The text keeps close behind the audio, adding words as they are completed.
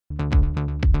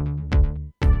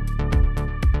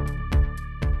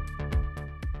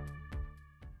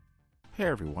Hey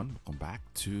everyone, welcome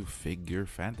back to Figure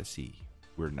Fantasy.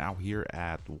 We're now here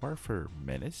at Warfare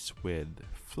Menace with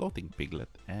Floating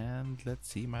Piglet, and let's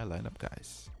see my lineup,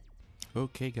 guys.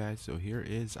 Okay guys, so here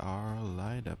is our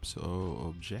lineup.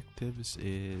 So objectives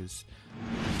is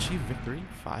achieve victory,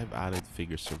 5 allied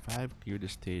figures survive, clear the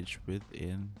stage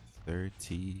within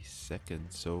 30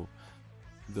 seconds. So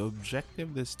the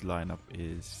objective this lineup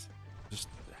is just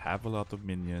have a lot of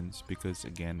minions, because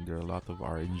again there are a lot of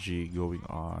RNG going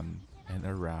on and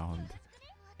around,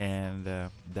 and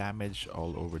damage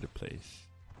all over the place.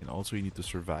 And also you need to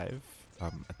survive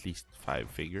at least 5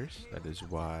 figures. That is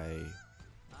why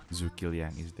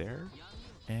Zukiliang is there,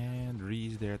 and Ree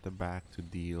is there at the back to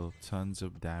deal tons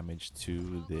of damage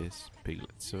to this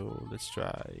piglet. So let's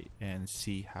try and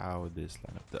see how this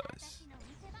lineup does.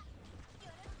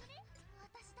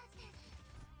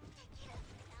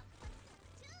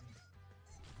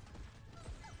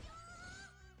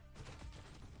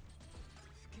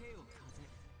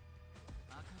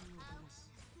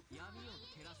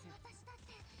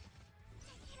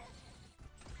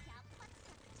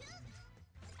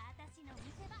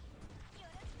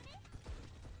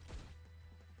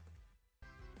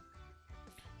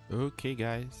 Okay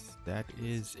guys, that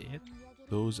is it.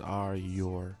 Those are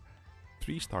your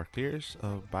 3-star clears.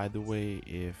 By the way,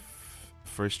 if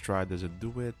first try doesn't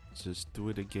do it, just do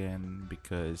it again,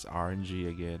 because RNG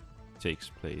again takes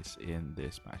place in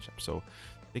this matchup. So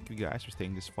thank you guys for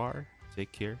staying this far.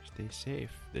 Take care, stay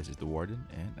safe. This is the Warden,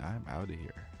 and I'm out of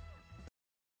here.